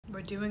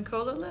We're doing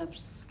Cola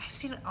lips. I've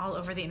seen it all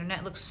over the internet.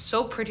 It looks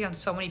so pretty on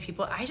so many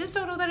people. I just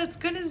don't know that it's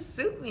gonna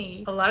suit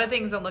me. A lot of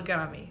things don't look good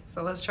on me.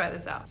 So let's try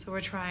this out. So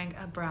we're trying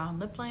a brown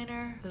lip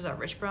liner. This is a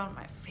rich brown,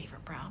 my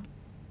favorite brown.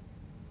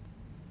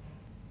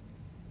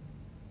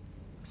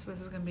 So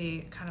this is gonna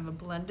be kind of a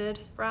blended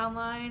brown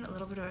line, a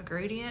little bit of a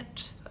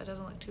gradient, so it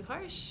doesn't look too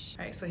harsh.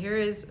 All right, so here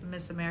is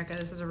Miss America.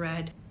 This is a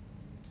red.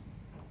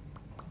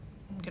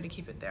 I'm gonna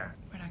keep it there.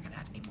 We're not gonna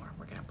add any more.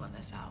 We're gonna blend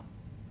this out.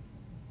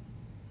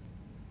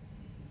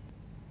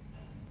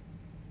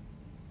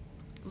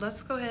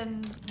 Let's go ahead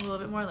and a little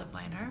bit more lip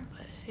liner.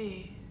 Let's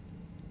see.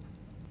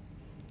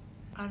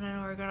 And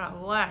then we're gonna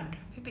blend.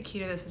 I think the key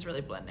to this is really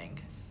blending.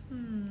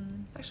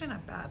 It's actually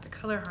not bad. The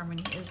color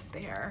harmony is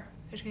there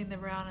between the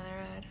brown and the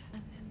red.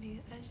 And then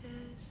the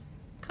edges.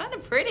 Kind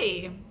of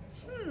pretty.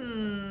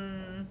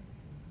 I'm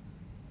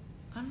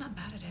not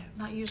mad at it.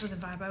 Not usually the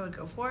vibe I would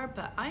go for,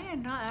 but I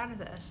am not out of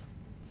this.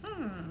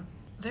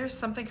 There's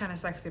something kind of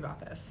sexy about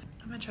this.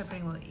 I'm gonna try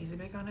putting a little Easy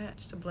Bake on it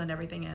just to blend everything in.